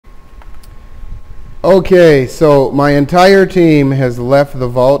Okay, so my entire team has left the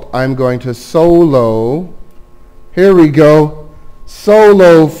vault. I'm going to solo. Here we go.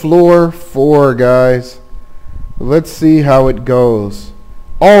 Solo floor 4, guys. Let's see how it goes.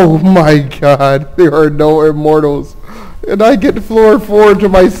 Oh my god, there are no immortals. And I get floor 4 to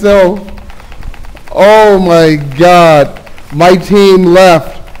myself. Oh my god. My team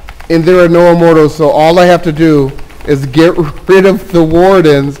left and there are no immortals, so all I have to do is get rid of the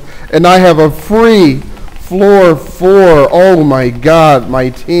wardens and I have a free floor 4. Oh my god, my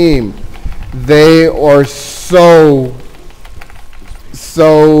team. They are so...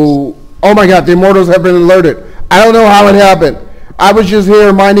 Oh my god, the immortals have been alerted. I don't know how it happened. I was just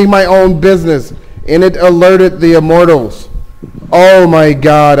here minding my own business and it alerted the immortals. Oh my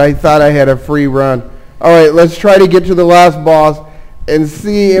god, I thought I had a free run. Alright, let's try to get to the last boss and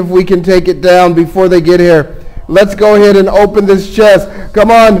see if we can take it down before they get here. Let's go ahead and open this chest.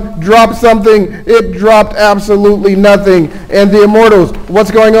 Come on, drop something. It dropped absolutely nothing. And the immortals,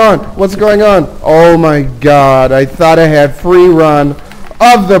 what's going on? What's going on? Oh my god, I thought I had free run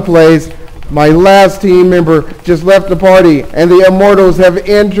of the place. My last team member just left the party and the immortals have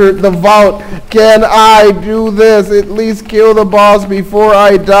entered the vault. Can I do this? At least kill the boss before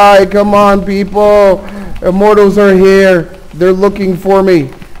I die. Come on, people. Immortals are here. They're looking for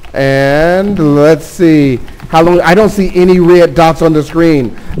me. And let's see. How long? I don't see any red dots on the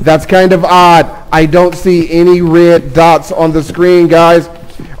screen. That's kind of odd. I don't see any red dots on the screen, guys.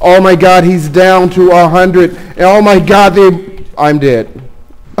 Oh my god, he's down to 100. And oh my god, I'm dead.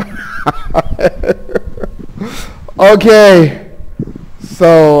 Okay,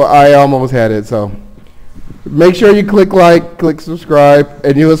 so I almost had it. So make sure you click like, click subscribe,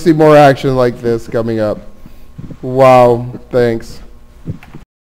 and you'll see more action like this coming up. Wow, thanks.